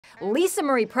Lisa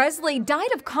Marie Presley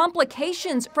died of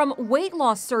complications from weight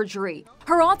loss surgery.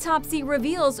 Her autopsy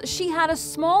reveals she had a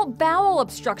small bowel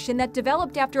obstruction that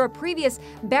developed after a previous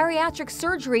bariatric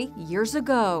surgery years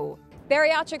ago.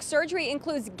 Bariatric surgery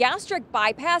includes gastric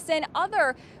bypass and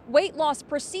other weight loss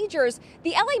procedures.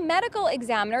 The LA medical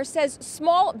examiner says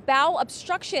small bowel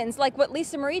obstructions like what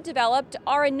Lisa Marie developed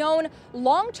are a known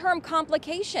long-term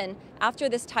complication after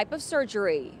this type of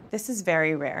surgery. This is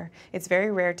very rare. It's very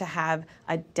rare to have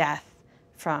a death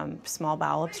from small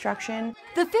bowel obstruction.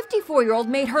 The 54-year-old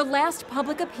made her last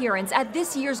public appearance at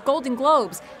this year's Golden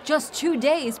Globes just 2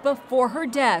 days before her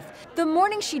death. The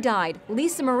morning she died,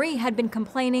 Lisa Marie had been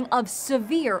complaining of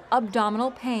severe abdominal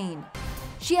pain.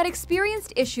 She had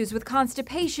experienced issues with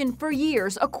constipation for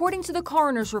years, according to the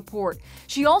coroner's report.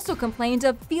 She also complained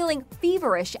of feeling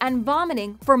feverish and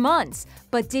vomiting for months,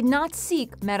 but did not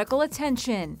seek medical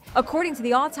attention. According to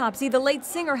the autopsy, the late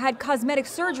singer had cosmetic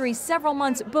surgery several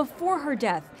months before her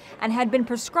death and had been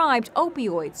prescribed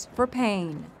opioids for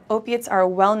pain. Opiates are a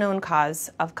well-known cause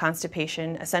of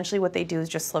constipation. Essentially what they do is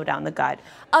just slow down the gut.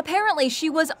 Apparently, she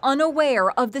was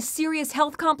unaware of the serious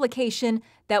health complication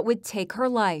that would take her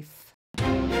life.